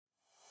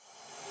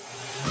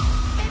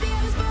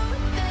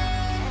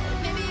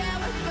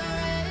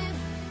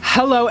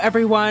Hello,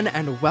 everyone,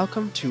 and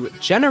welcome to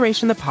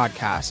Generation the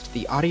Podcast,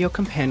 the audio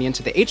companion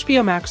to the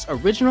HBO Max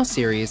original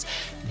series,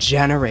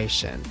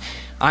 Generation.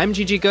 I'm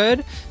Gigi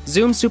Goode,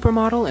 Zoom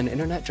supermodel and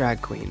internet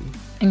drag queen.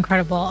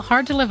 Incredible.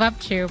 Hard to live up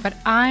to, but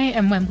I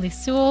am Whembley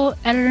Sewell,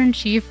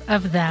 editor-in-chief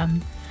of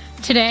Them.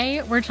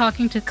 Today, we're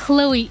talking to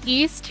Chloe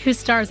East, who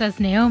stars as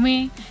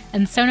Naomi,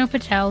 and Sono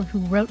Patel, who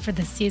wrote for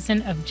this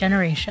season of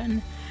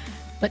Generation.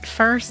 But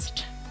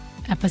first,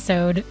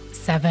 episode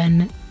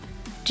 7.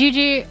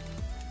 Gigi,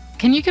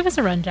 can you give us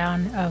a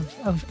rundown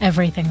of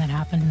everything that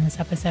happened in this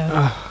episode?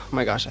 Oh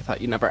my gosh, I thought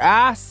you'd never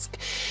ask.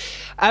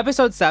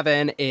 Episode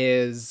 7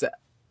 is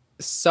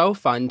so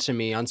fun to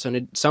me on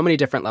so many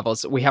different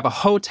levels. We have a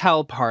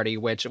hotel party,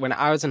 which when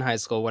I was in high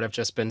school would have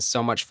just been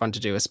so much fun to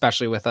do,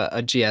 especially with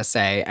a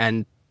GSA.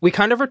 And we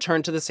kind of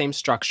return to the same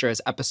structure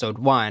as episode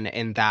 1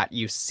 in that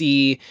you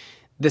see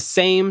the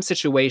same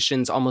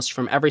situations almost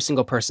from every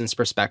single person's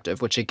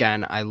perspective, which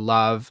again, I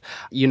love.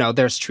 You know,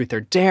 there's truth or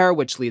dare,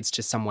 which leads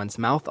to someone's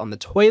mouth on the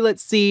toilet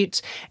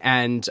seat,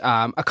 and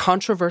a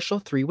controversial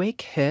 3-way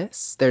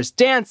kiss. There's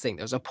dancing,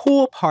 there's a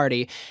pool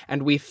party,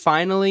 and we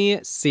finally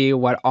see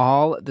what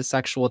all the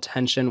sexual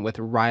tension with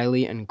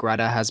Riley and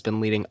Greta has been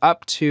leading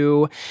up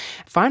to.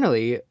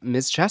 Finally,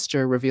 Ms.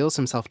 Chester reveals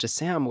himself to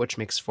Sam, which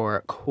makes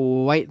for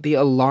quite the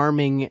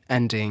alarming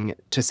ending,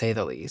 to say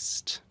the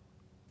least.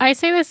 I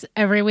say this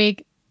every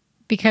week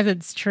because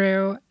it's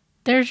true.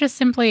 There's just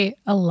simply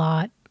a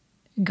lot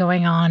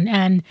going on.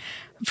 And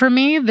for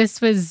me,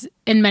 this was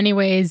in many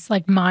ways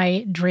like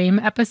my dream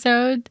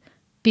episode,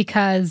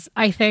 because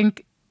I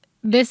think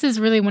this is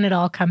really when it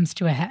all comes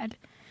to a head.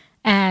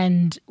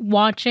 And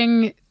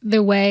watching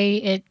the way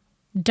it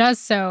does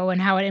so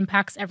and how it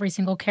impacts every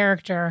single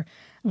character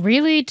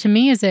really, to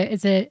me, is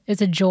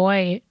a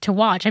joy to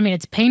watch. I mean,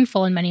 it's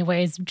painful in many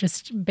ways,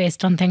 just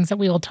based on things that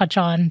we will touch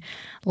on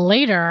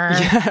later.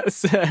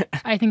 Yes.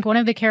 I think one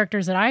of the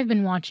characters that I've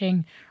been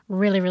watching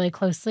really, really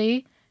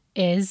closely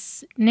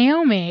is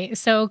Naomi.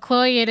 So,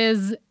 Chloe, it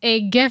is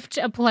a gift,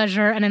 a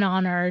pleasure, and an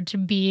honor to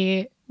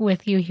be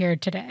with you here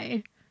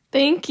today.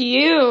 Thank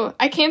you.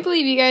 I can't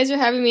believe you guys are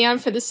having me on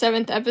for the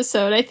 7th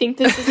episode. I think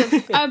this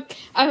is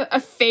a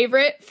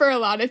favorite for a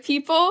lot of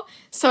people.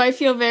 So I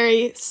feel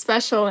very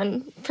special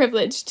and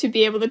privileged to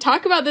be able to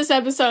talk about this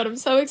episode. I'm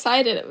so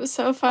excited. It was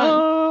so fun.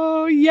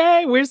 Oh,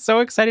 yay. We're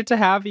so excited to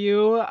have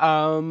you.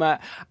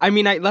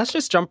 Let's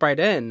just jump right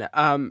in.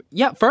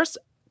 First,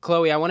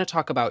 Chloe, I want to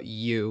talk about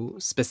you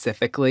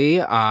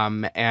specifically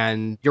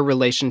and your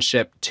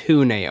relationship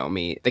to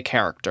Naomi, the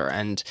character.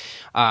 And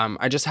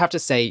I just have to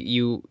say,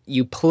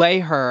 you play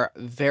her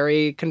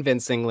very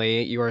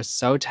convincingly. You are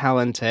so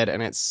talented,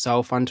 and it's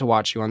so fun to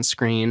watch you on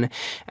screen.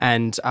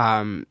 And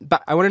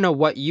but I want to know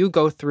what you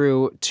go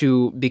through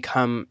to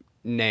become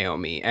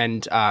Naomi.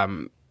 And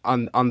on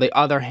the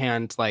other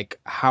hand, like,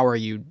 how are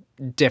you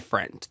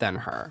different than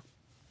her?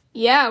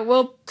 Yeah,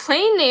 well,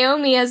 playing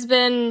Naomi has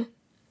been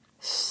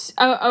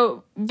a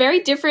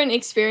very different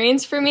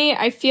experience for me.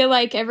 I feel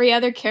like every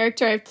other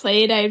character I've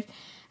played, I'd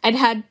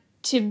had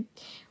to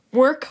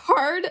work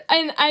hard,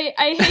 and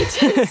I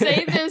hate to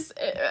say this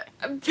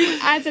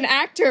as an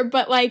actor,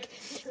 but like,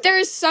 there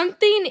is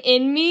something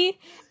in me.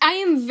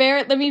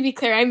 Let me be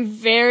clear, I'm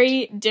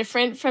very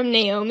different from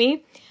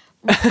Naomi,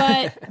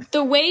 but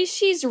the way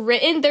she's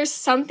written, there's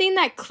something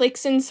that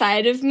clicks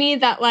inside of me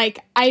that,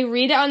 like, I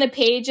read it on the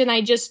page and I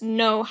just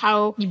know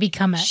how you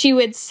become it. She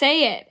would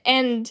say it.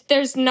 And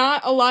there's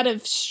not a lot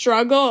of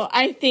struggle,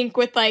 I think,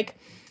 with, like,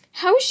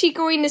 how is she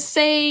going to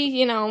say,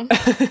 you know,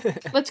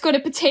 let's go to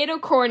Potato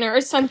Corner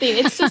or something.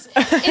 It's just,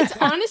 it's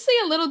honestly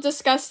a little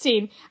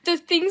disgusting. The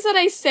things that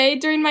I say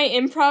during my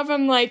improv,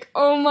 I'm like,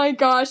 oh my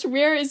gosh,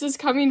 where is this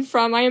coming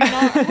from? I am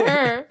not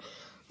her.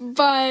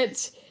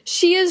 But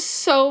she is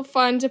so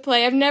fun to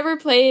play. I've never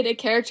played a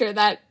character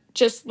that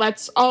just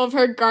lets all of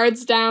her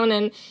guards down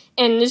and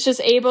is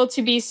just able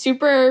to be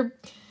super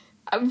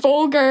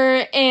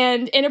vulgar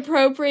and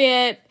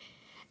inappropriate.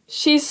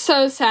 She's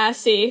so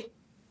sassy.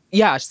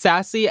 Yeah,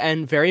 sassy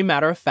and very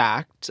matter of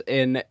fact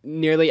in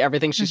nearly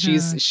everything.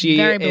 She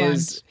very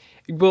is.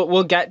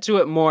 We'll get to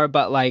it more,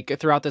 but like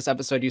throughout this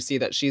episode, you see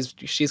that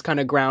she's kind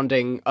of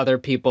grounding other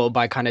people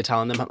by kind of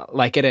telling them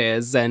like it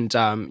is, and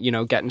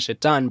getting shit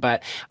done.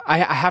 But I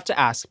have to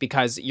ask,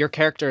 because your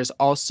character is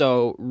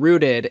also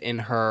rooted in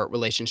her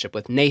relationship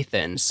with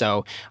Nathan.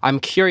 So I'm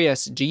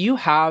curious, do you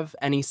have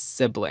any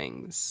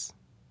siblings?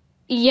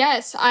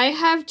 Yes, I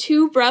have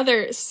 2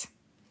 brothers.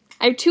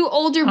 I have 2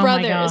 older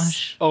brothers. My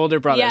gosh. Older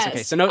brothers. Yes,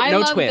 Okay, so no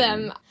love twin.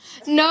 Them.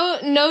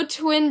 No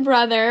twin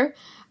brother.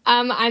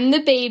 I'm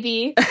the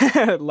baby.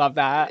 Love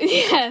that.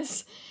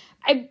 Yes.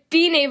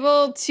 Being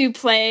able to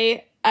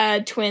play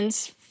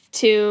twins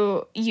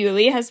to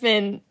Yuli has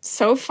been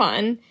so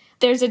fun.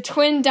 There's a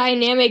twin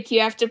dynamic you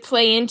have to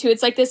play into.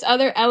 It's like this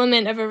other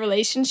element of a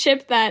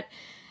relationship that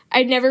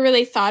I never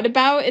really thought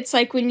about. It's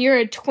like when you're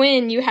a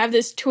twin, you have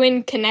this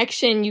twin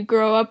connection. You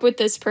grow up with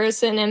this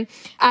person. And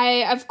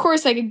of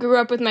course, I grew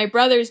up with my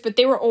brothers, but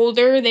they were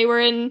older. They were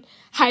in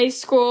high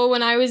school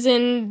when I was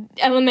in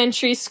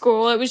elementary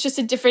school. It was just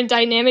a different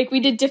dynamic. We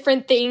did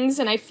different things.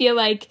 And I feel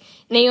like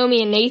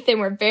Naomi and Nathan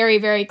were very,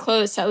 very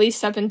close, at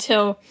least up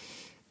until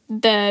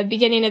the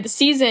beginning of the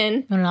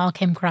season. When it all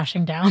came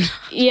crashing down.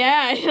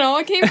 Yeah, it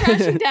all came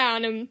crashing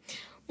down. And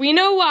we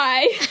know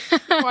why.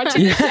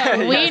 Watching the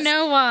show. We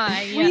know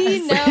why.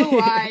 Yes. We know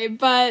why.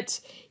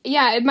 But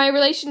yeah, my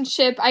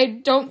relationship, I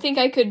don't think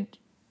I could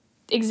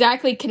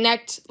exactly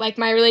connect like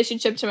my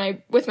relationship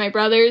with my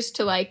brothers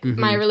to like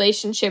my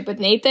relationship with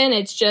Nathan.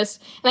 It's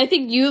just, and I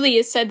think Yuli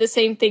has said the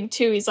same thing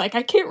too. He's like,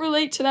 I can't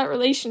relate to that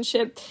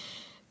relationship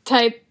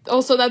type.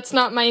 Also, that's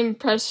not my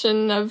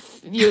impression of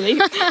Yuli.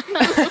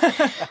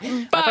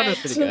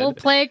 But we'll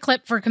play a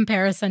clip for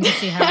comparison to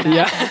see how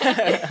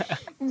that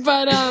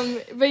But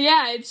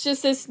yeah, it's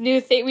just this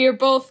new thing. We were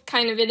both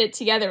kind of in it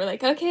together. We're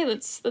like, okay,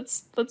 let's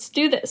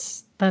do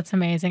this. That's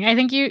amazing. I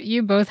think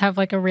you both have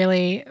like a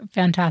really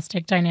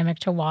fantastic dynamic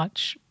to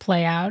watch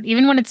play out,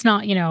 even when it's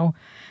not,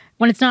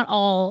 when it's not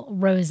all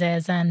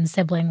roses and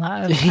sibling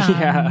love.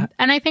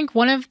 And I think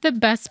one of the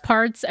best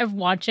parts of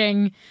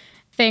watching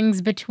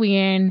things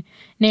between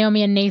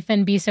Naomi and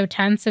Nathan be so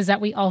tense is that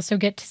we also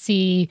get to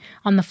see,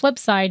 on the flip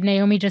side,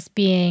 Naomi just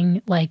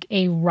being like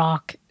a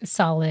rock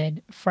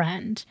solid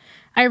friend.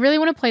 I really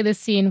want to play this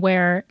scene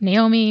where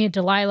Naomi,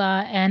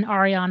 Delilah, and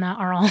Ariana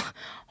are all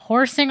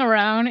horsing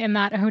around in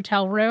that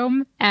hotel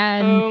room.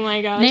 And oh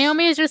my gosh.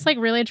 Naomi is just like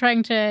really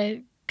trying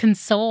to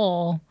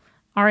console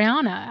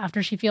Ariana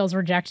after she feels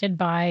rejected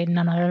by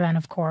none other than,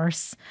 of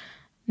course,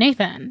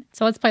 Nathan.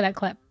 So let's play that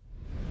clip.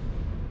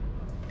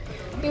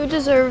 You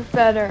deserve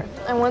better.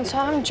 I once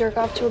saw him jerk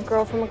off to a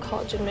girl from a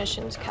college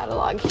admissions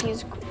catalog.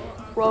 He's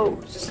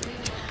gross.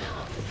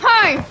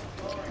 Hi,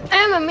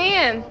 I'm a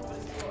man.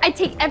 I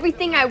take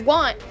everything I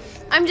want.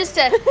 I'm just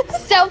a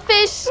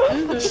selfish,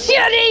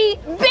 shitty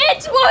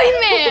bitch boy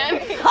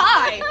man.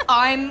 Hi,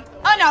 I'm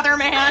another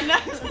man.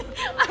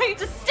 I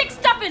just stick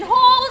stuff in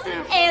holes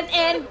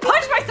and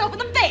punch myself in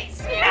the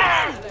face.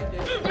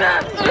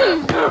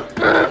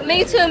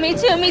 Me too, me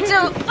too, me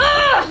too.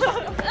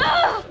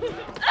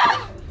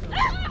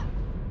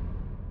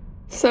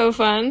 So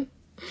fun.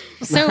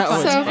 So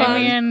fun. So fun. I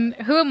mean,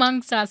 who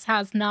amongst us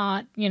has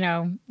not,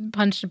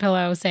 punched a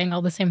pillow saying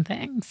all the same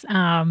things?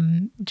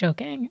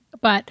 Joking.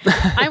 But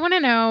I want to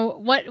know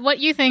what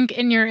you think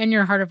in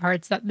your heart of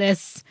hearts that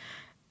this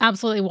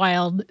absolutely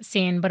wild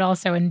scene, but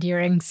also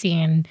endearing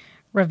scene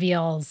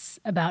reveals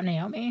about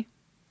Naomi.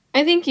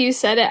 I think you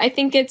said it. I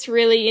think it's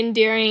really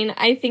endearing.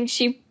 I think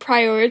she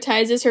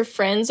prioritizes her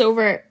friends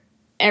over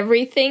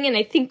everything. And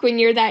I think when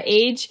you're that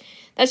age,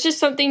 that's just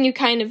something you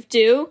kind of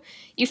do.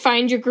 You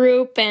find your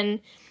group and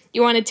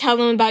you want to tell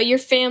them about your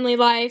family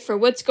life or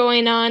what's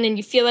going on, and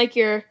you feel like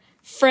your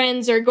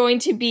friends are going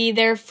to be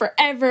there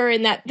forever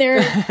and that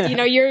they're,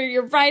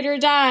 you're ride or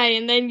die,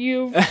 and then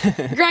you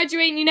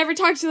graduate and you never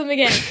talk to them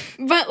again.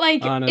 But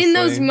like honestly, in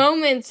those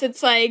moments,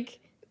 it's like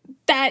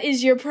that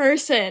is your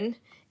person.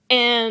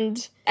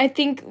 And I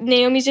think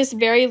Naomi's just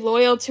very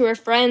loyal to her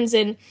friends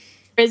and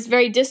is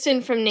very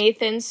distant from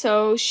Nathan,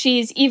 so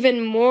she's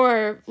even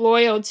more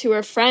loyal to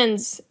her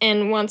friends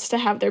and wants to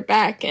have their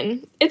back.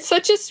 And it's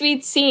such a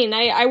sweet scene.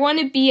 I want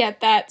to be at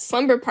that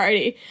slumber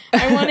party.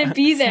 I want to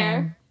be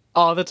there.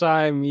 All the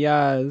time,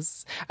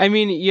 yes. I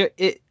mean,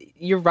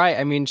 you're right.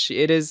 I mean,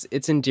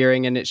 it's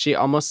endearing, and she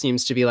almost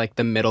seems to be like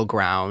the middle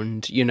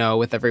ground,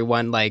 with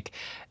everyone. Like,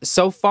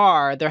 so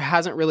far, there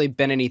hasn't really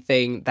been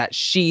anything that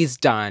she's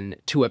done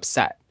to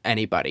upset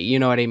anybody, you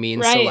know what I mean?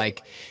 Right. So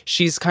like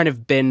she's kind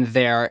of been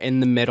there in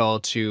the middle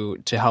to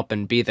help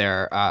and be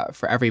there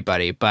for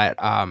everybody. But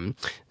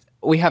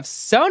we have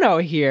Sono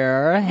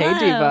here. Hey,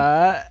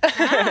 Diva.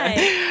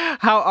 Hi.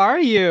 How are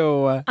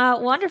you?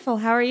 Wonderful.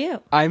 How are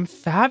you? I'm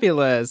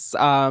fabulous.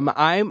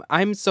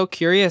 I'm so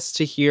curious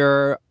to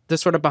hear the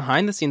sort of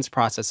behind the scenes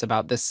process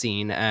about this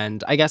scene,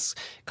 and I guess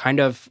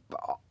kind of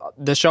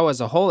the show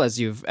as a whole as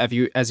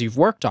you've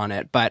worked on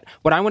it. But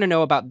what I want to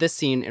know about this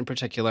scene in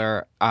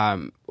particular,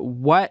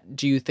 what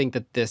do you think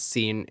that this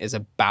scene is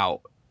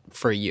about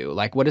for you?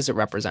 Like, what does it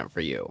represent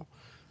for you?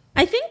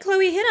 I think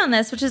Chloe hit on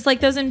this, which is like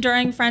those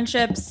enduring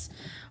friendships,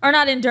 or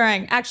not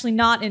enduring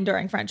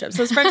friendships.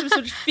 Those friendships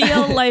which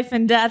feel life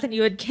and death, and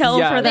you would kill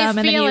for them.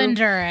 They and feel then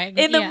enduring.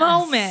 In the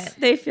moment,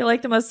 they feel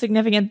like the most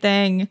significant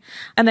thing.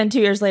 And then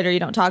 2 years later, you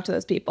don't talk to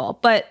those people.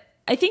 But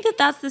I think that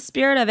that's the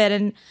spirit of it.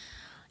 And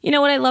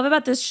what I love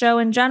about this show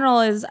in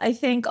general is I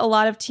think a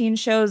lot of teen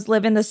shows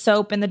live in the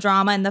soap and the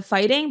drama and the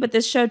fighting, but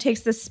this show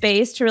takes the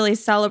space to really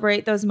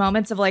celebrate those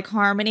moments of like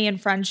harmony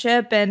and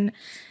friendship and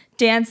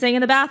dancing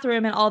in the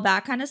bathroom and all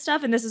that kind of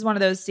stuff. And this is one of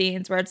those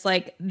scenes where it's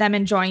like them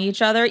enjoying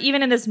each other,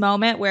 even in this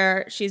moment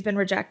where she's been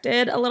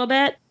rejected a little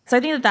bit. So I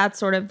think that that's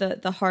sort of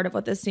the heart of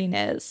what this scene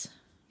is.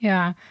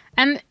 Yeah.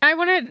 And I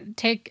want to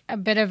take a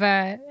bit of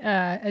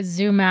a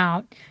zoom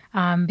out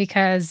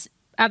because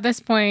at this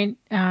point,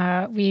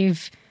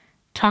 we've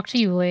talked to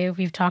Yuli,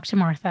 we've talked to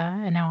Martha,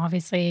 and now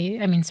obviously,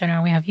 so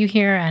now we have you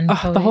here and the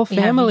whole we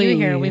have family you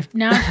here. We've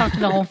now talked to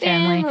the whole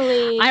family.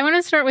 Family. I want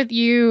to start with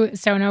you,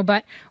 Sono,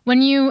 but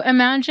when you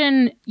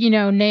imagine,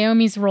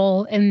 Naomi's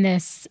role in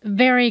this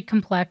very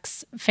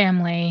complex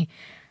family,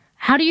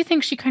 how do you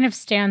think she kind of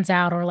stands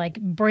out or like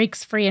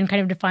breaks free and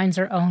kind of defines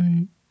her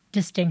own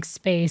distinct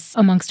space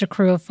amongst a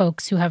crew of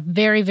folks who have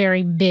very,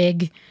 very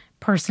big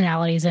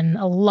personalities and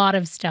a lot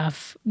of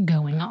stuff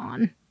going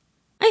on?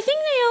 I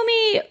think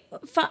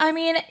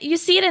Naomi, you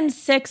see it in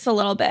 6 a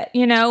little bit,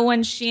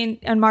 when she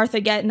and Martha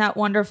get in that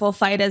wonderful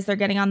fight as they're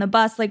getting on the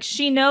bus. Like,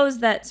 she knows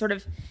that sort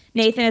of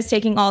Nathan is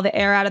taking all the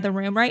air out of the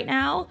room right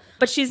now,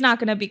 but she's not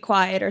going to be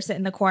quiet or sit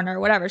in the corner or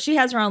whatever. She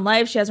has her own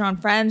life. She has her own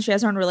friends. She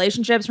has her own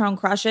relationships, her own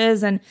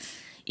crushes. And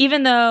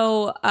even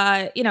though,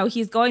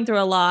 he's going through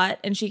a lot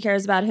and she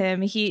cares about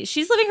him,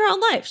 she's living her own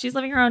life. She's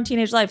living her own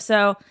teenage life.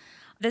 So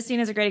this scene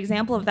is a great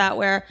example of that,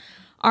 where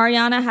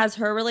Ariana has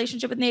her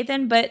relationship with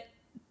Nathan, but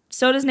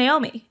so does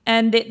Naomi.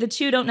 And the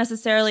two don't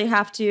necessarily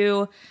have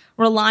to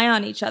rely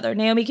on each other.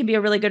 Naomi can be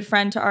a really good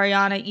friend to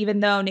Ariana, even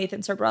though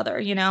Nathan's her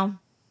brother,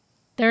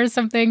 There is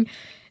something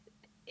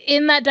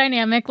in that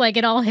dynamic, like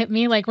it all hit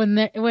me, like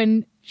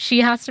when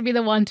she has to be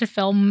the one to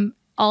film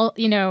all,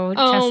 Chester,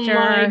 oh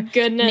my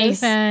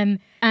goodness, Nathan,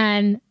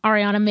 and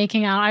Ariana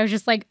making out. I was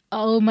just like,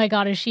 oh my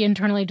God, is she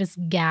internally just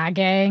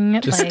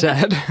gagging? Just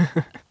dead.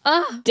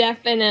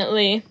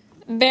 Definitely.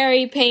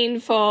 Very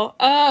painful.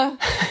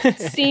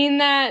 Seeing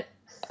that.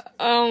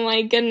 Oh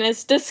my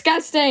goodness.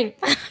 Disgusting.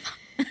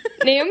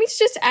 Naomi's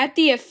just at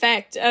the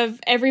effect of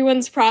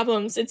everyone's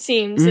problems, it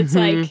seems. It's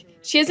like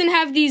she doesn't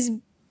have these,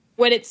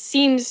 what it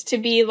seems to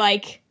be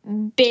like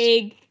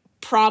big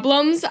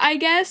problems, I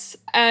guess.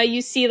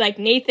 You see like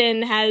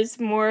Nathan has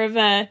more of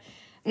a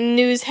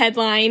news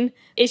headline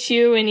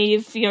issue and he,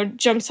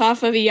 jumps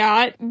off of a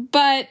yacht.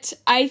 But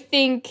I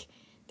think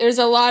there's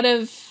a lot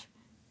of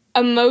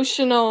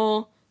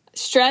emotional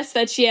stress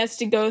that she has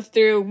to go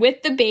through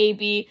with the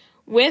baby,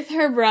 with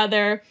her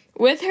brother,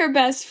 with her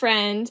best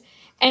friend.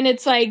 And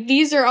it's like,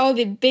 these are all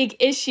the big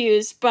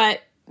issues,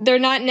 but they're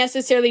not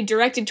necessarily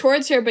directed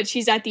towards her, but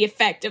she's at the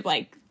effect of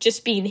like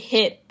just being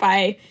hit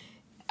by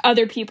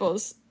other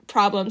people's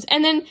problems.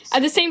 And then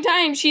at the same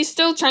time, she's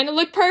still trying to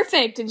look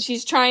perfect and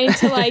she's trying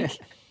to like,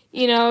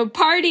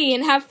 party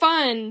and have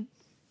fun.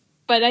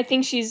 But I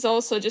think she's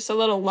also just a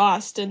little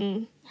lost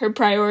in her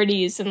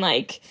priorities and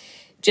like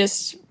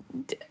just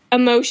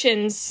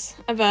emotions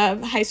of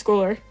a high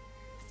schooler.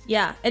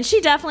 Yeah, and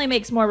she definitely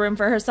makes more room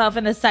for herself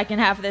in the second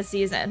half of this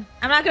season.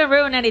 I'm not going to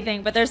ruin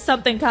anything, but there's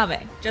something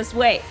coming. Just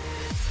wait.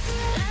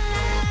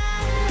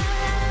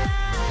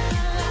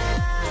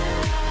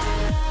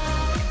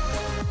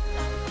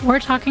 We're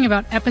talking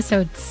about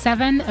episode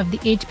 7 of the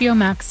HBO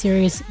Max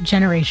series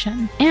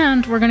Generation,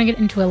 and we're going to get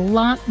into a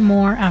lot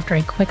more after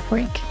a quick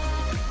break.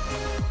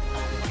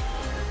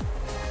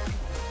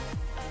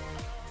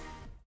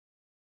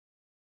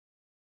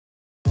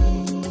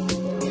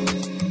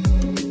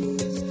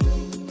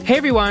 Hey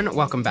everyone,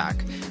 welcome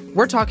back.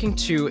 We're talking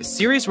to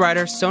series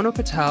writer Sono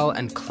Patel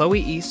and Chloe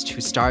East,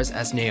 who stars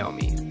as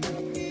Naomi.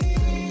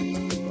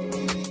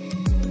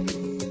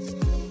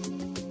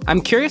 I'm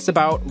curious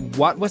about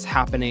what was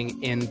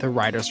happening in the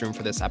writer's room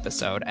for this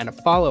episode, and a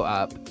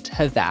follow-up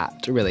to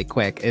that really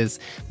quick is,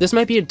 this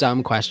might be a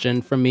dumb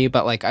question from me,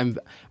 but like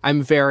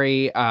I'm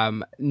very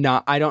I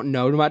don't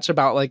know much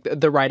about like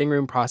the writing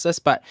room process,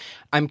 but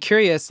I'm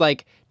curious,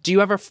 like, do you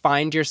ever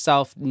find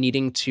yourself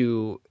needing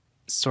to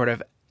sort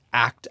of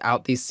act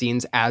out these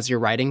scenes as you're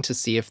writing to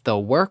see if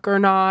they'll work or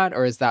not?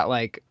 Or is that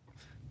like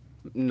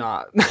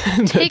not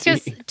take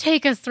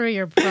us through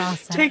your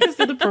process. Take us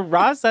through the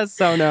process,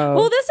 Sono.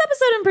 Well, this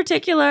episode in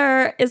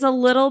particular is a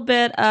little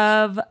bit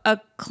of a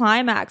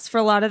climax for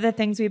a lot of the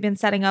things we've been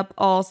setting up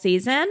all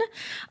season.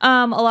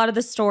 A lot of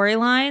the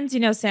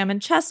storylines, Sam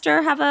and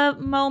Chester have a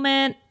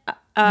moment.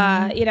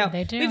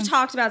 They do. We've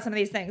talked about some of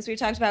these things. We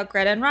talked about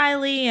Greta and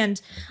Riley,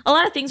 and a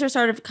lot of things are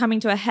sort of coming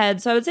to a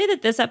head. So I would say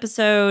that this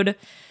episode,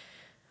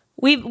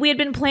 we had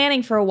been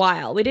planning for a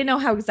while. We didn't know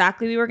how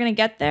exactly we were going to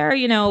get there,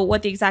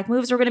 what the exact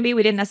moves were going to be.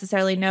 We didn't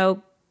necessarily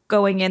know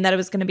going in that it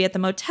was going to be at the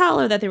motel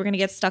or that they were going to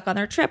get stuck on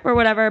their trip or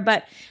whatever.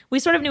 But we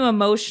sort of knew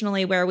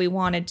emotionally where we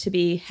wanted to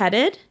be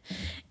headed.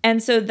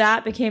 And so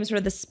that became sort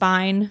of the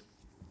spine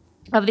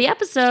of the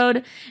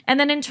episode. And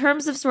then in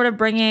terms of sort of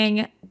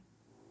bringing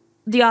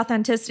the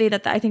authenticity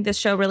that I think this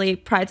show really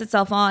prides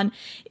itself on,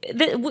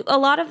 a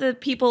lot of the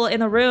people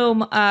in the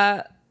room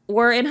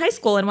were in high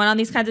school and went on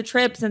these kinds of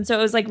trips. And so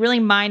it was like really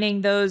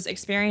mining those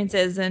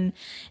experiences. And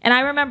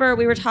I remember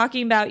we were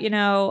talking about,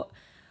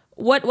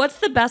 what's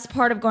the best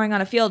part of going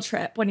on a field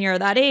trip when you're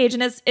that age?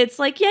 And it's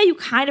like, yeah, you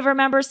kind of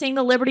remember seeing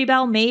the Liberty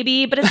Bell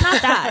maybe, but it's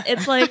not that.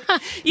 It's like,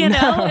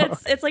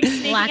 it's like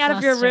sneaking out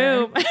of your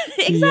room.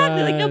 Exactly.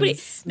 Yes. Like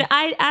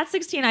nobody, at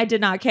 16, I did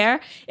not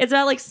care. It's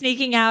about like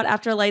sneaking out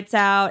after lights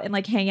out and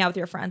like hanging out with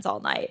your friends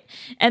all night.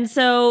 And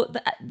so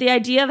the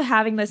idea of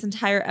having this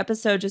entire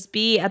episode just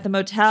be at the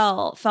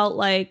motel felt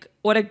like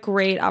what a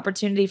great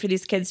opportunity for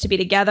these kids to be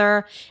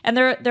together. And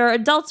there are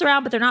adults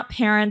around, but they're not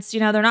parents. You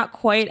know, they're not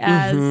quite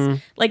as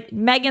like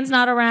Megan's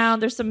not around.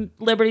 There's some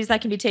liberties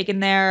that can be taken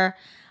there.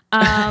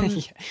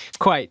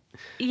 Quite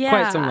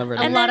some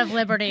liberties. A lot of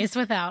liberties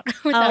without.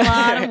 A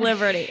lot of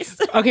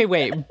liberties. Okay,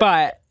 wait,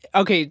 but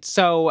okay,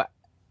 so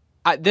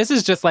this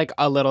is just like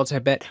a little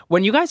tidbit.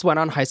 When you guys went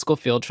on high school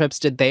field trips,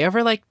 did they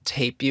ever like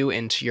tape you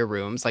into your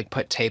rooms, like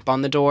put tape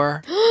on the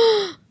door?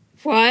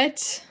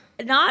 What?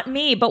 Not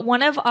me, but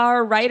one of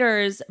our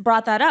writers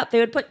brought that up. They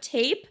would put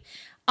tape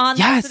on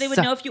there so they would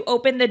know if you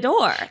opened the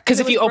door.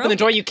 Because if you open the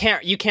door, you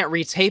can't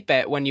retape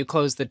it when you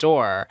close the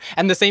door.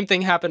 And the same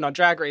thing happened on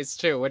Drag Race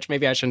too, which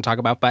maybe I shouldn't talk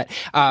about. But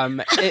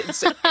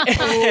it's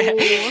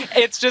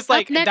it's just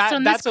like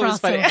that's what was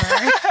funny.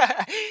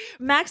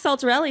 Max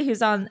Saltarelli,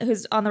 who's on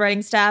the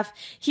writing staff,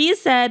 he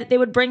said they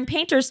would bring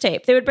painter's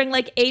tape. They would bring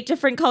like 8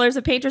 different colors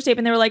of painter's tape,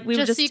 and they were like,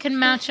 just so you can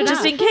match it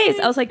just up. in case.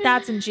 I was like,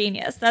 that's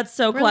ingenious. That's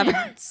so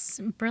clever.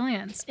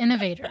 Brilliant.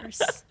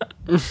 Innovators.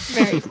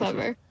 Very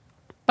clever.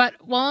 But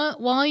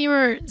while you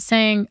were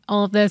saying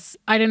all of this,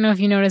 I don't know if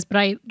you noticed, but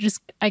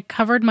I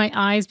covered my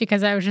eyes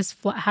because I was just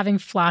having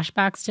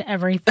flashbacks to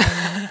everything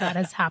that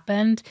has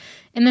happened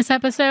in this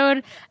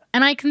episode.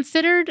 And I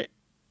considered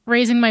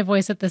raising my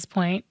voice at this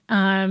point.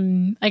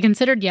 I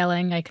considered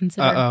yelling. I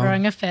considered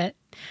throwing a fit.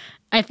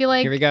 I feel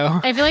like here we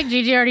go. I feel like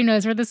Gigi already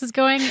knows where this is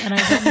going, and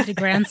I don't need to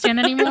grandstand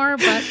anymore.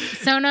 But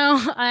Sono,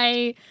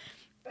 I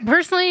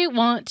personally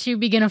want to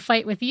begin a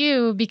fight with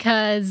you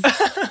because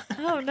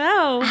oh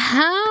no,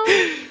 how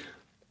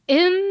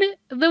in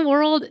the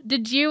world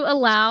did you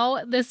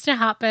allow this to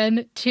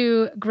happen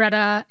to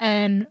Greta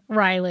and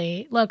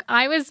Riley? Look,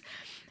 I was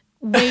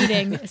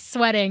waiting,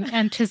 sweating,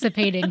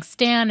 anticipating,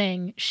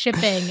 standing,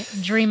 shipping,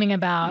 dreaming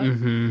about,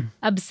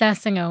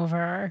 obsessing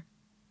over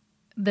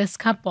this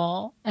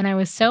couple, and I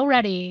was so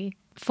ready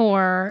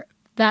for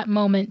that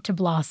moment to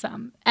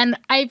blossom. And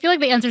I feel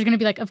like the answer is going to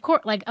be like, of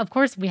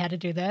course we had to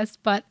do this,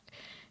 but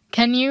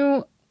can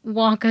you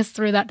walk us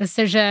through that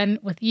decision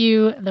with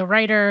you, the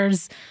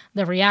writers,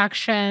 the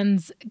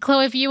reactions?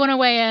 Chloe, if you want to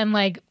weigh in,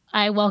 like,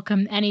 I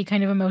welcome any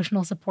kind of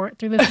emotional support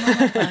through this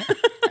moment. But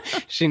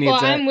she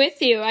needs it. I'm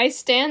with you. I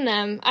stan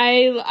them.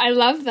 I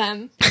love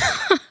them.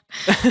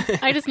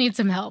 I just need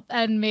some help,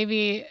 and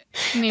maybe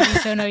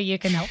Sono, you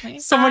can help me.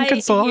 Someone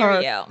console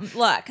her.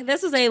 Look,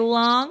 this was a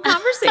long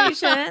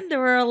conversation. There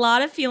were a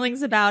lot of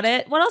feelings about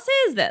it. What I'll say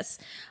is this.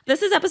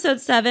 This is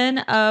episode 7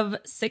 of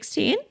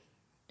 16.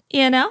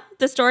 You know,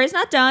 the story's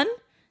not done.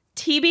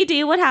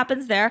 TBD what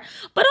happens there.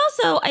 But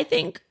also, I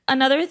think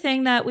another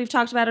thing that we've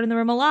talked about in the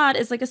room a lot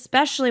is, like,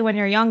 especially when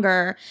you're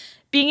younger,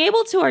 being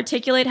able to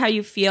articulate how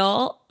you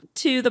feel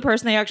to the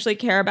person they actually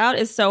care about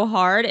is so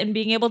hard. And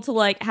being able to,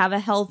 like, have a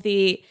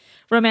healthy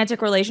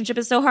romantic relationship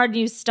is so hard, and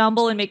you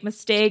stumble and make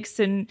mistakes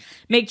and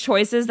make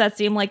choices that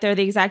seem like they're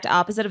the exact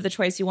opposite of the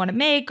choice you want to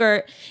make.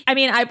 Or, I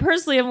mean, I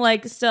personally am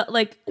like, still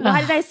like,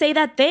 why did I say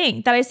that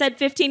thing that I said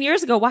 15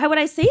 years ago? Why would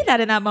I say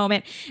that in that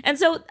moment? And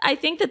so I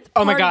think that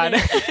oh my God.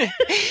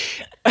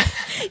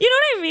 You know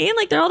what I mean?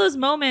 Like, there are all those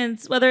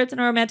moments, whether it's in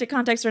a romantic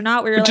context or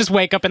not, where you're just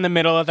wake up in the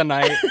middle of the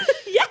night.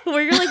 Yeah,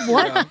 where you're like,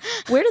 what?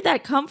 Where did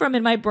that come from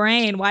in my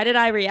brain? Why did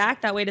I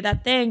react that way to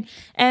that thing?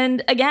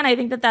 And again, I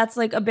think that that's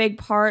like a big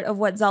part of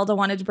what Zelda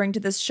wanted to bring to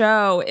this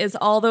show, is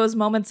all those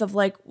moments of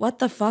like, what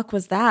the fuck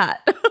was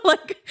that?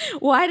 Like,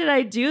 why did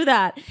I do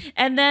that?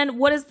 And then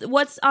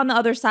what's on the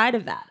other side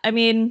of that? I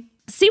mean,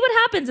 see what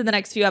happens in the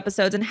next few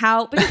episodes, and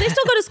how, because they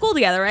still go to school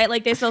together, right?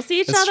 Like, they still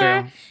see each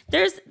other.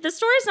 True. The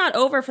story's not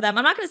over for them.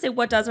 I'm not going to say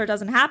what does or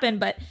doesn't happen,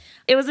 but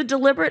it was a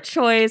deliberate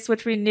choice,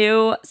 which we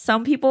knew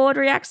some people would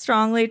react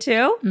strongly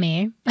to.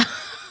 Me.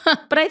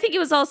 But I think it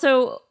was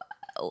also,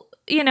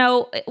 you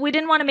know, we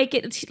didn't want to make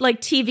it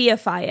like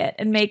TVify it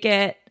and make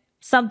it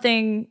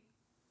something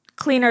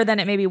cleaner than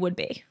it maybe would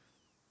be.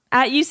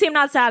 You seem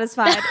not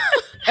satisfied.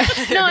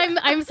 No,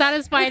 I'm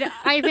satisfied.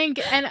 I think,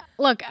 and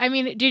look, I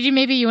mean, Gigi,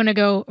 maybe you want to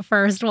go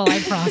first while I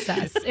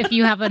process, if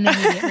you have an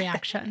immediate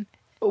reaction.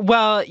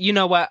 Well, you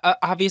know what?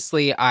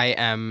 Obviously, I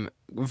am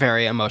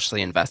very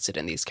emotionally invested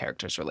in these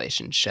characters'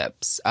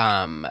 relationships.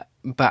 But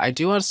I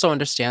do also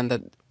understand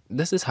that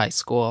this is high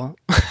school.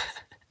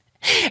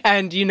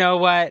 And you know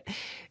what?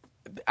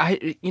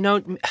 I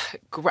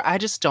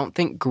just don't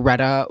think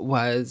Greta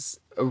was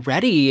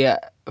ready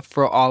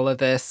for all of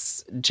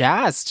this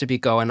jazz to be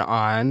going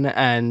on.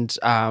 And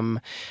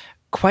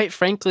quite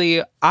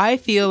frankly, I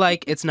feel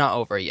like it's not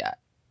over yet.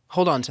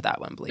 Hold on to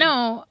that, Whembley.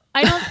 No,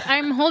 I don't.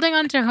 I'm holding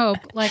on to hope,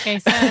 like I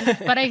said.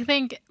 But I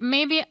think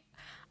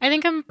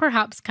I'm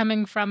perhaps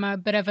coming from a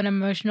bit of an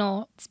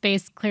emotional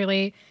space,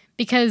 clearly,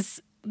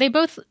 because they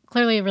both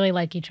clearly really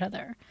like each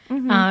other.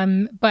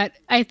 Mm-hmm. But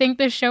I think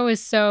this show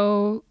is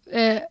so,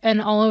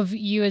 and all of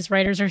you as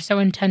writers are so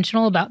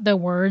intentional about the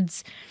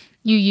words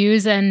you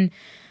use. And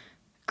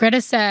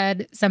Greta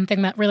said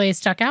something that really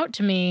stuck out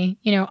to me,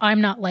 you know,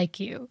 I'm not like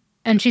you.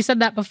 And she said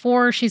that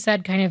before she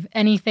said kind of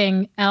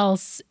anything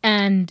else.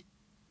 And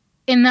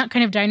in that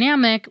kind of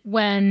dynamic,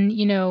 when,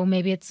 you know,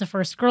 maybe it's the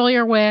first girl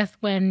you're with,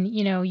 when,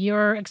 you know,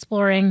 you're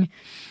exploring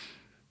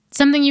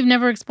something you've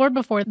never explored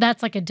before,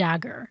 that's like a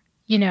dagger,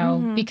 you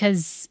know,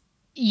 because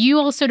you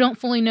also don't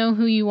fully know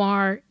who you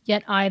are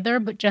yet either,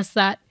 but just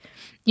that,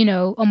 you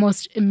know,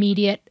 almost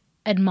immediate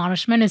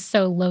admonishment is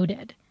so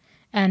loaded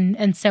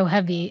and so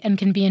heavy and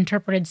can be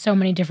interpreted so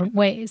many different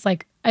ways.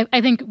 Like,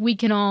 I think we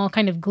can all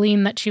kind of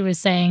glean that she was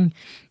saying,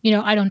 you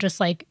know, I don't just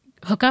like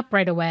hook up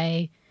right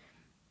away,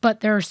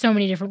 but there are so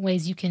many different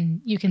ways you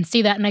can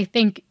see that. And I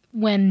think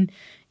when,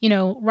 you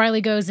know,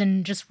 Riley goes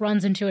and just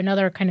runs into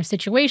another kind of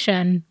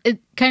situation, it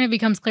kind of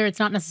becomes clear it's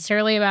not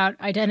necessarily about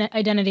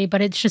identity,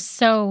 but it's just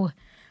so,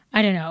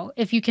 I don't know,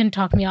 if you can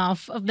talk me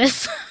off of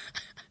this.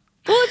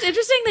 Well, it's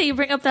interesting that you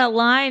bring up that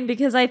line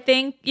because I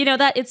think, you know,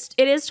 that it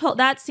is told,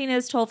 that scene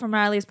is told from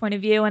Riley's point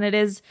of view, and it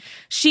is,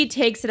 she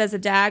takes it as a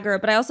dagger.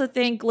 But I also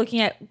think looking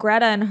at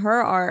Greta and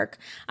her arc,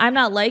 I'm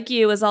not like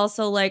you is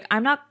also like,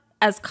 I'm not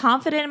as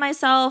confident in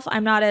myself.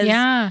 I'm not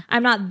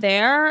I'm not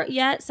there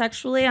yet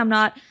sexually.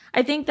 I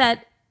think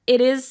that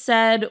it is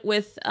said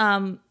with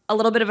a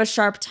little bit of a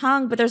sharp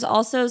tongue, but there's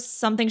also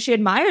something she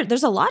admires.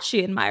 There's a lot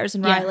she admires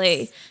in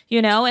Riley,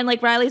 you know, and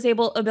like Riley's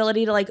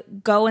ability to like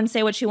go and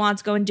say what she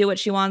wants, go and do what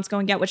she wants, go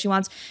and get what she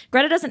wants.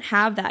 Greta doesn't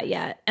have that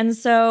yet. And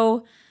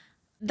so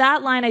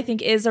that line I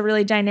think is a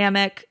really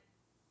dynamic,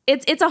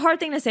 it's a hard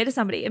thing to say to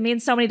somebody. It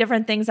means so many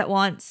different things at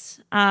once.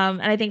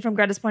 And I think from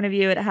Greta's point of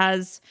view, it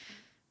has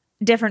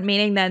different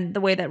meaning than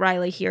the way that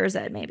Riley hears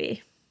it,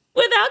 maybe.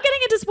 Without getting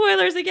into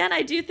spoilers again,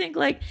 I do think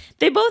like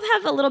they both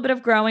have a little bit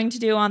of growing to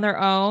do on their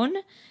own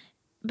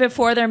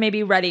before they're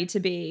maybe ready to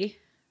be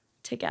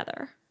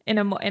together in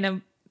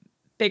a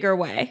bigger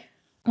way.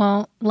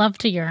 Well, love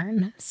to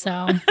yearn,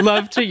 so.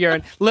 Love to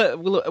yearn.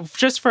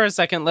 Just for a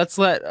second, let's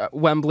let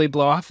Whembley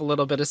blow off a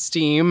little bit of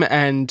steam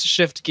and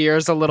shift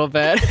gears a little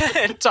bit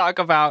and talk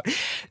about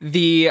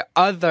the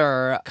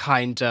other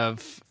kind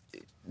of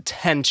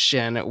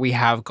tension we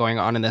have going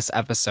on in this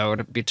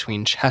episode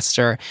between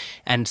Chester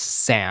and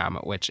Sam,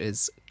 which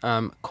is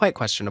quite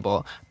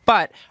questionable.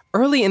 But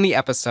early in the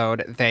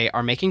episode, they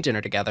are making dinner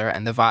together,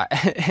 and the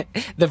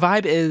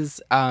vibe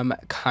is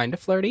kind of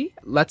flirty.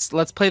 Let's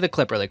play the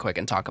clip really quick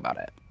and talk about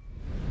it.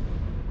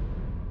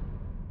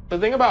 The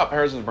thing about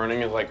Paris is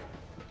Burning is like,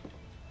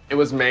 it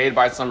was made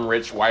by some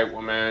rich white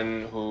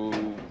woman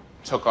who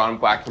took on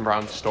Black and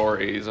brown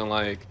stories, and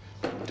like,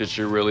 did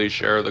she really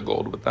share the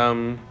gold with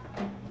them?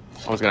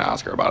 I was gonna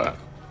ask her about it,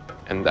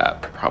 and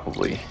that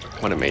probably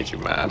would have made you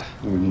mad.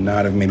 You would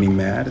not have made me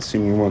mad,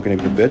 assuming you weren't gonna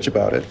be a bitch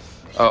about it.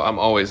 Oh, I'm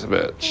always a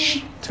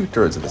bitch.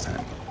 2/3 of the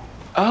time.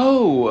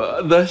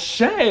 Oh, the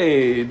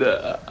shade.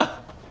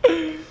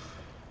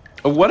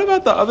 What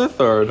about the other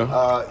third?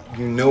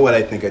 You know what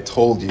I think I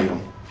told you.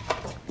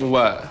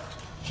 What?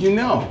 You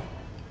know.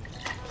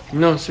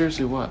 No,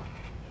 seriously, what?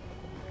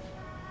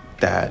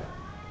 That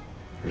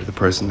you're the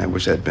person I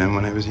wish I'd been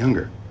when I was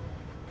younger.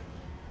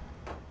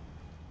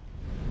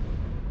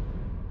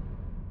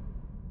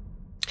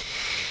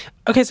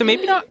 Okay, so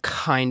maybe not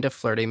kind of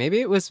flirty.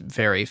 Maybe it was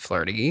very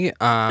flirty.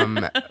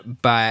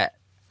 But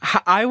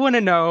I want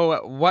to know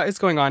what is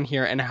going on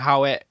here and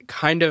how it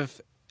kind of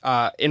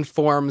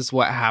informs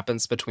what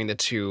happens between the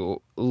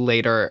two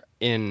later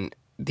in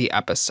the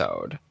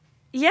episode.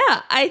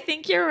 Yeah, I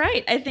think you're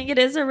right. I think it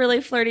is a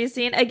really flirty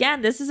scene.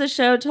 Again, this is a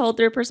show told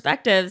through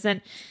perspectives,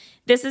 and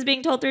this is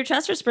being told through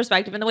Chester's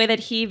perspective, and the way that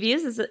he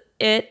views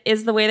it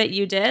is the way that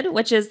you did,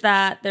 which is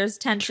that there's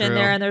tension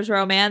there and there's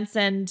romance,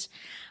 and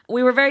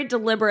we were very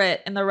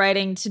deliberate in the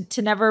writing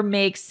to never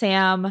make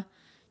Sam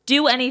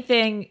do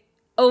anything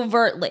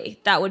overtly.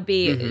 That would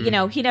be, you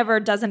know, he never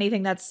does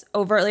anything that's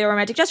overtly a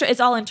romantic gesture. It's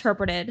all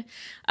interpreted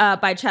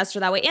by Chester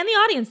that way and the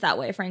audience that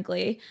way,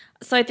 frankly.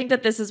 So I think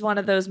that this is one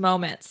of those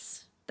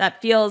moments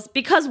that feels,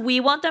 because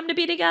we want them to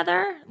be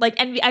together. Like,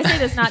 and I say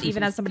this not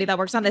even as somebody that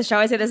works on this show.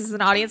 I say this as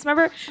an audience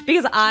member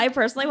because I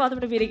personally want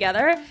them to be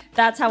together.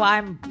 That's how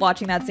I'm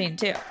watching that scene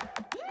too.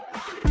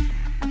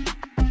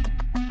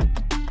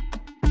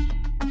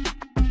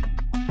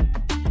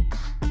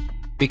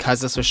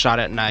 Because this was shot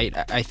at night,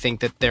 I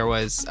think that there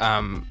was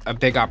a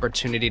big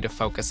opportunity to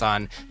focus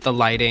on the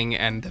lighting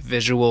and the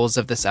visuals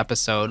of this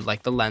episode,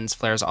 like the lens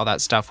flares, all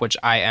that stuff, which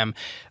I am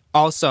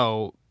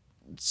also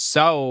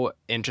so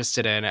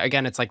interested in.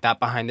 Again, it's like that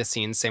behind the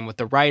scenes, same with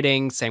the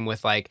writing, same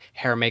with like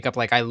hair, makeup.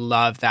 Like, I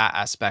love that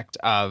aspect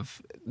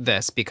of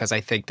this because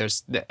I think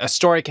there's a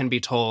story can be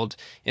told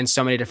in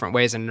so many different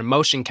ways, and an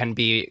emotion can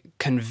be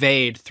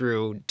conveyed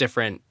through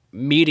different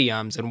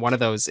mediums, and one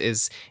of those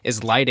is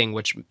lighting,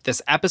 which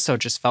this episode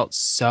just felt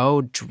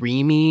so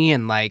dreamy,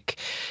 and like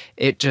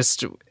it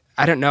just,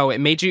 I don't know, it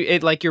made you,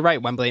 it, like, you're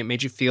right, Whembley, it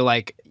made you feel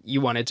like you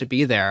wanted to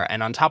be there.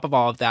 And on top of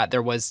all of that,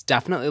 there was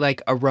definitely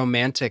like a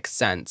romantic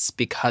sense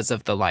because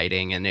of the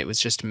lighting, and it was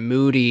just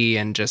moody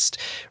and just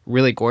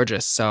really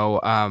gorgeous. So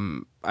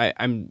I'm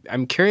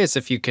curious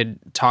if you could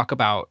talk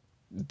about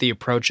the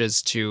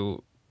approaches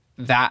to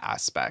that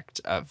aspect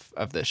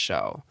of this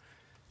show.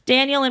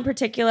 Daniel in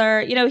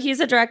particular, you know, he's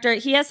a director.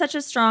 He has such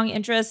a strong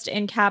interest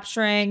in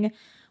capturing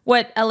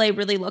what LA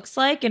really looks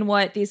like and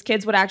what these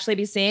kids would actually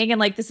be seeing. And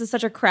like, this is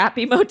such a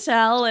crappy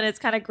motel and it's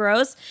kind of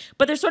gross,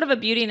 but there's sort of a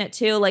beauty in it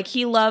too. Like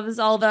he loves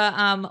all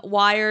the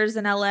wires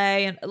in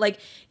LA, and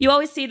like you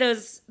always see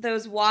those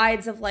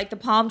wides of like the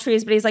palm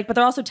trees, but he's like, but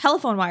they're also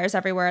telephone wires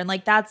everywhere. And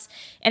like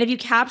and if you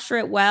capture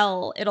it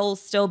well, it'll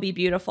still be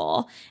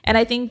beautiful. And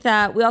I think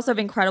that we also have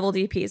incredible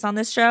DPs on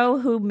this show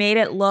who made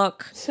it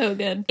look so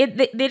good. They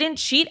didn't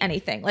cheat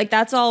anything. Like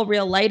that's all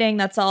real lighting.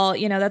 That's all,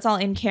 that's all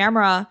in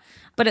camera,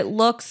 but it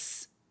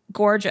looks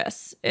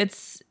gorgeous.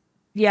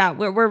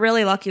 We're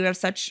really lucky. We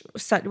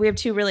have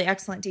two really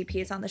excellent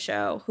DPs on the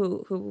show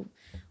who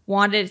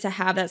wanted to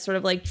have that sort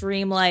of like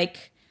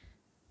dreamlike,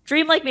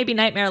 maybe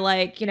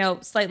nightmare-like,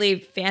 slightly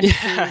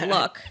fantasy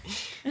look.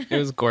 It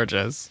was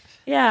gorgeous.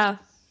 Yeah.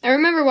 I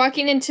remember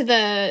walking into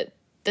the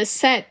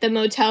set, the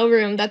motel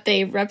room that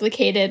they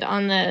replicated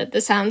on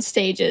the sound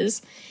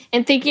stages,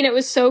 and thinking it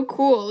was so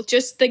cool.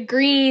 Just the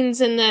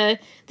greens and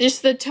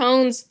the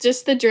tones,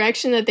 just the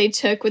direction that they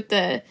took with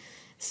the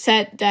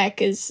set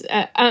deck is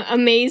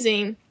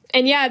amazing.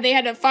 And yeah, they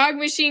had a fog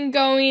machine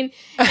going,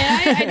 and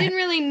I didn't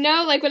really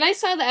know, like when I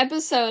saw the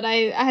episode,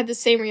 I had the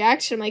same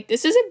reaction. I'm like,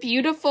 this is a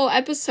beautiful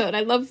episode.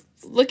 I love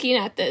looking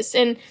at this,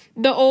 and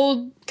the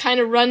old kind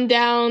of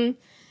rundown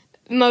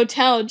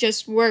motel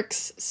just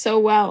works so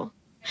well.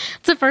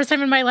 It's the first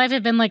time in my life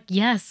I've been like,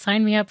 yes,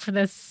 sign me up for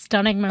this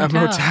stunning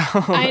motel. A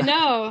motel. I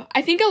know.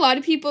 I think a lot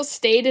of people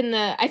stayed in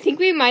I think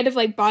we might have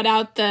like bought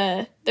out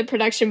the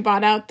production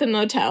bought out the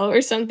motel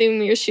or something when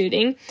we were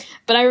shooting.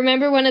 But I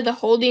remember one of the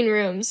holding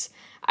rooms,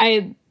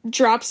 I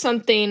dropped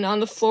something on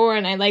the floor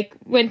and I like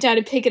went down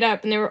to pick it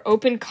up and there were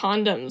open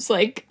condoms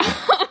like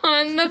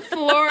on the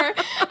floor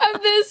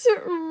of this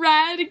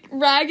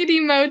raggedy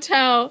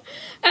motel.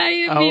 And I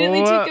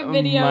immediately took a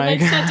video and like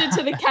sent it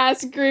to the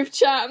cast group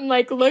chat. I'm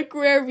like, look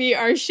where we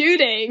are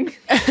shooting.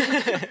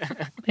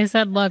 They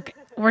said, look,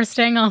 we're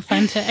staying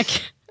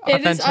authentic.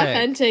 It is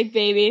authentic,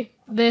 baby.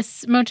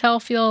 This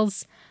motel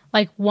feels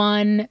like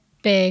one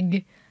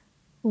big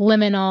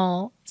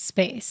liminal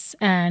space.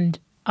 And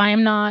I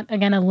am not,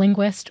 again, a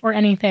linguist or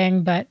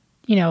anything, but,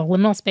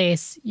 liminal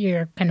space,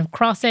 you're kind of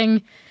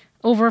crossing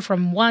over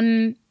from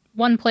one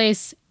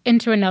place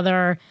into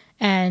another.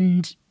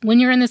 And when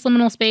you're in this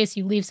liminal space,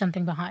 you leave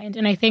something behind.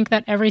 And I think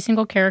that every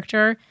single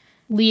character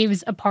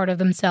leaves a part of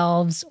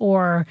themselves,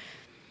 or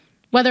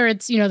whether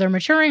it's, they're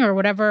maturing or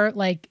whatever.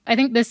 Like, I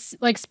think this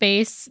like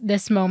space,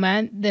 this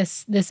moment,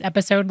 this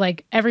episode,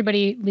 like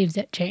everybody leaves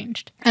it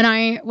changed. And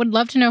I would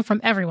love to know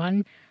from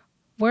everyone,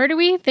 where do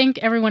we think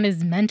everyone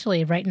is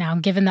mentally right now,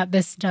 given that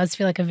this does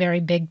feel like a very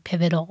big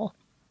pivotal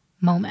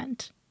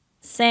moment?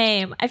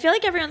 Same. I feel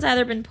like everyone's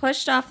either been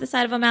pushed off the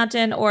side of a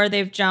mountain or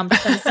they've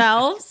jumped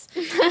themselves.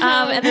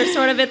 And they're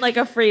sort of in like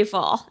a free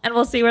fall, and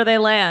we'll see where they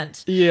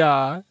land.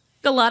 Yeah.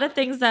 A lot of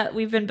things that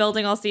we've been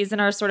building all season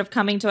are sort of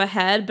coming to a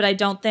head, but I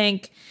don't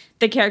think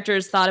the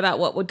characters thought about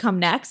what would come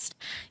next.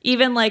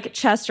 Even like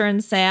Chester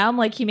and Sam,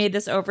 like he made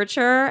this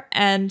overture,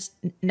 and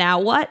now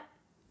what?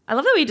 I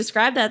love the way you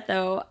described that,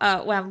 though,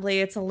 Whembley.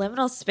 It's a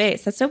liminal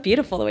space. That's so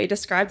beautiful, the way you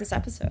described this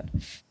episode.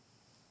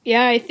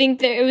 Yeah, I think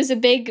that it was a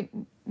big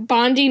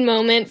bonding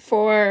moment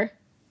for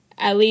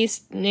at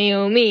least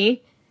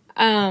Naomi.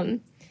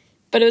 But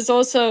it was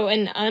also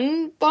an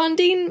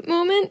unbonding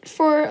moment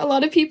for a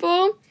lot of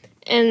people,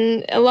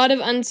 and a lot of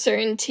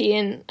uncertainty.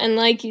 And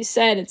like you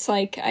said, it's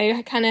like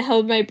I kind of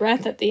held my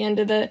breath at the end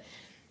of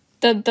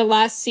the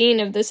last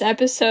scene of this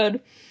episode.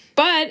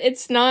 But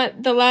it's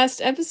not the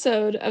last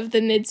episode of the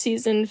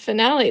mid-season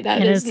finale.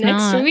 That is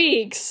next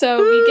week.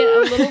 So we get a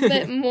little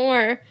bit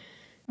more.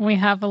 We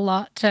have a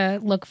lot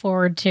to look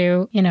forward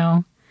to,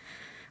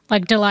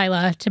 like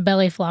Delilah to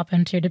belly flop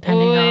into,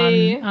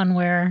 depending on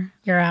where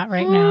you're at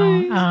right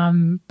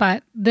now.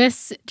 But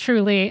this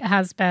truly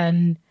has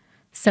been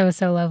so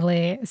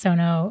lovely.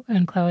 Sono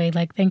and Chloe,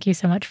 like, thank you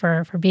so much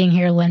for being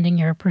here, lending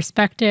your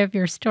perspective,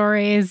 your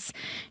stories,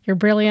 your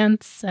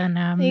brilliance, and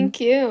thank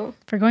you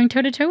for going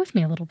toe-to-toe with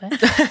me a little bit.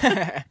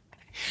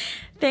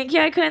 Thank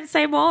you. I couldn't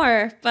say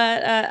more,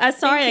 but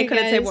sorry I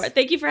couldn't say more.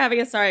 Thank you for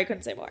having us. Sorry I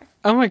couldn't say more.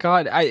 Oh my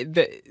God.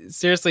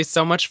 Seriously,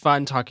 so much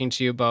fun talking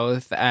to you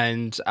both.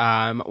 And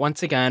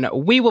once again,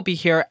 we will be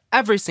here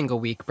every single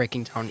week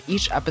breaking down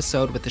each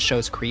episode with the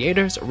show's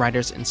creators,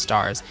 writers, and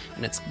stars.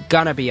 And it's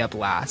gonna be a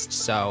blast.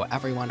 So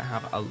everyone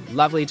have a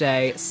lovely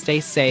day,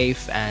 stay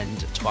safe, and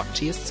talk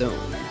to you soon.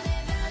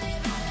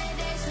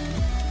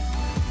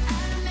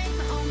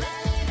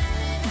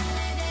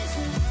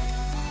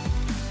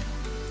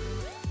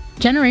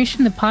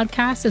 Generation, the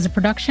podcast, is a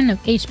production of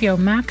HBO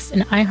Max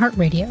and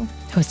iHeartRadio,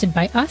 hosted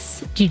by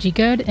us, Gigi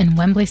Goode and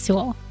Whembley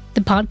Sewell.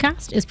 The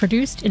podcast is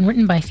produced and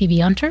written by Phoebe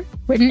Hunter,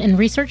 written and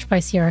researched by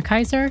Sierra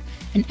Kaiser,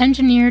 and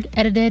engineered,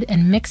 edited,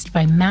 and mixed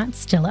by Matt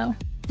Stillo.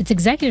 It's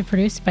executive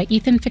produced by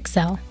Ethan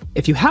Fixell.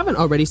 If you haven't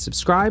already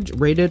subscribed,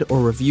 rated,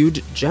 or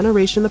reviewed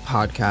Generation the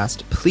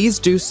Podcast, please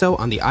do so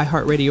on the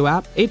iHeartRadio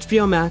app,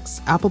 HBO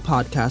Max, Apple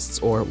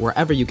Podcasts, or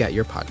wherever you get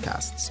your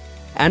podcasts.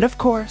 And of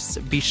course,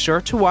 be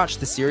sure to watch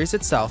the series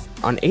itself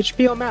on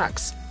HBO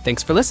Max.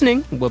 Thanks for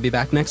listening. We'll be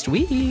back next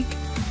week.